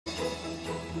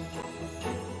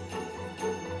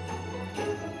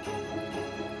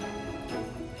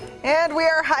And we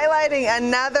are highlighting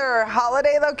another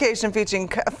holiday location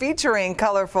featuring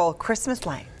colorful Christmas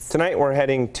lights. Tonight we're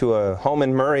heading to a home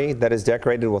in Murray that is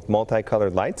decorated with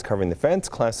multicolored lights covering the fence,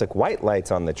 classic white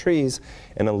lights on the trees,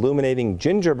 and illuminating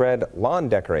gingerbread lawn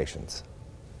decorations.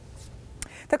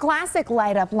 The classic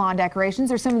light-up lawn decorations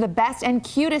are some of the best and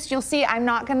cutest you'll see. I'm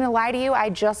not going to lie to you, I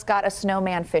just got a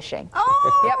snowman fishing. Oh!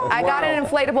 Yep, I got an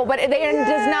inflatable, but it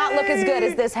does not look as good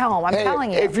as this home, I'm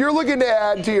telling you. If you're looking to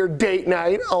add to your date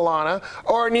night, Alana,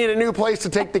 or need a new place to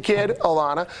take the kid,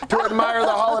 Alana, to admire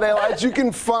the holiday lights, you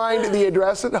can find the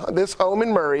address at this home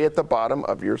in Murray at the bottom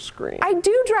of your screen. I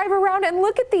do drive around and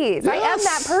look at these. Yes. I am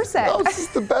that person. No, this is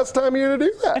the best time of year to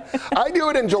do that. I do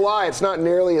it in July. It's not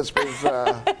nearly as,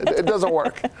 it doesn't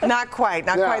work. Not quite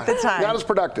the time. Not as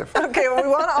productive. Okay, well, we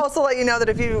want to also let you know that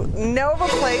if you know of a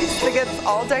place that gets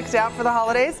all decked out for the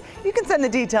holidays, you can send the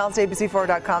details to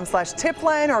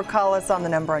abc4.com/tipline or call us on the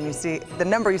number you see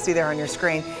there on your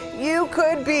screen. You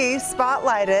could be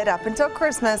spotlighted up until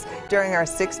Christmas during our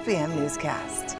 6 p.m. newscast.